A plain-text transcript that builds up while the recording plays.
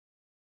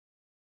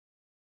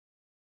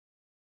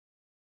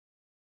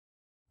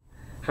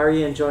How are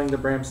you enjoying the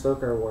Bram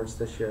Stoker Awards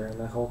this year and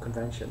the whole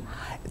convention?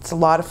 It's a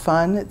lot of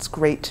fun. It's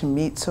great to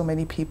meet so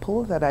many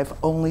people that I've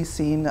only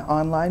seen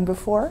online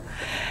before.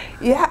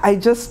 Yeah, I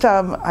just,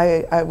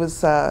 I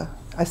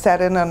sat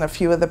in on a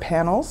few of the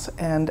panels,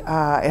 and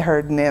I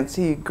heard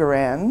Nancy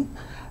Guerin.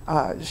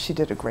 She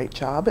did a great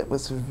job. It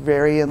was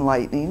very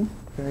enlightening,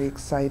 very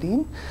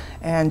exciting.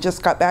 And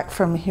just got back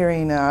from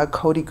hearing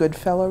Cody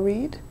Goodfellow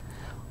read.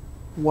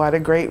 What a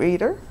great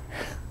reader.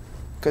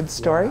 Good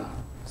story. Yeah.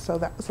 So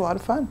that was a lot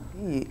of fun.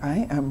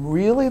 I am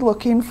really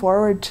looking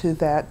forward to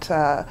that,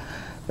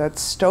 that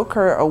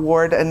Stoker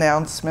Award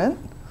announcement.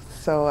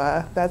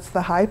 So that's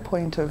the high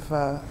point of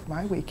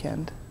my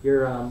weekend.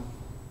 You're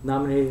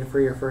nominated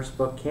for your first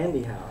book,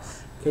 Candy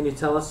House. Can you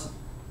tell us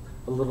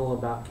a little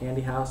about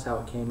Candy House, how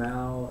it came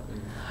out?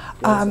 And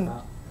what it's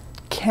about?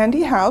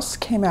 Candy House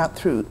came out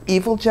through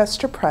Evil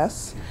Jester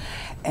Press.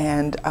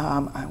 And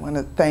I want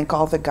to thank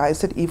all the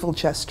guys at Evil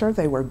Jester.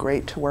 They were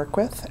great to work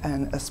with,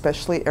 and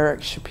especially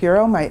Eric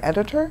Shapiro, my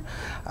editor.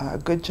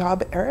 Good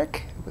job,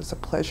 Eric. It was a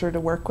pleasure to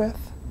work with.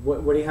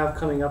 What do you have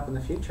coming up in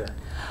the future?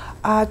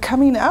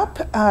 Coming up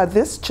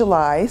this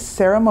July,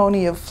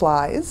 Ceremony of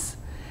Flies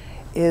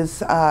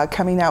is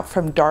coming out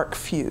from Dark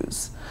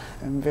Fuse.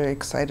 I'm very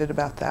excited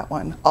about that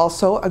one.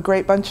 Also, a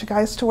great bunch of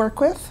guys to work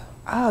with.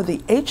 The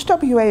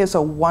HWA is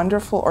a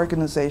wonderful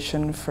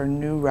organization for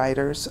new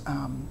writers.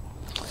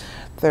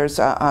 There's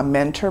a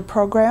mentor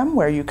program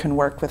where you can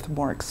work with a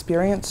more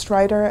experienced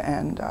writer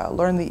and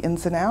learn the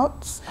ins and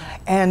outs.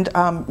 And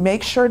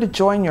make sure to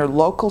join your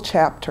local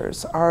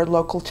chapters. Our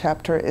local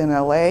chapter in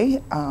LA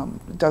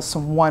does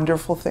some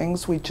wonderful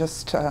things. We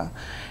just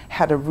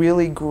had a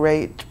really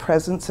great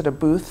presence at a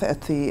booth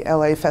at the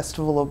LA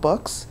Festival of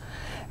Books.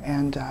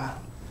 And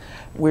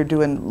we're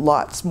doing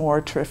lots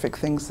more terrific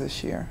things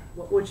this year.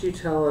 What would you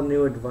tell a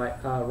new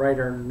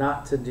writer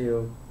not to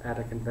do at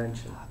a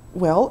convention?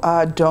 Well,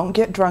 don't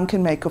get drunk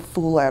and make a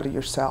fool out of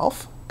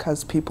yourself,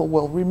 because people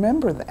will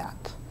remember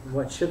that.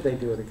 What should they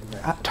do at a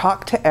convention?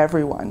 Talk to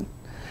everyone.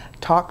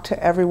 Talk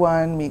to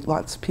everyone, meet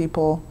lots of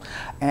people,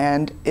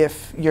 and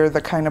if you're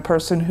the kind of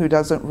person who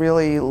doesn't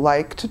really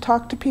like to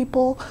talk to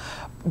people,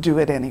 do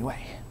it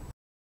anyway.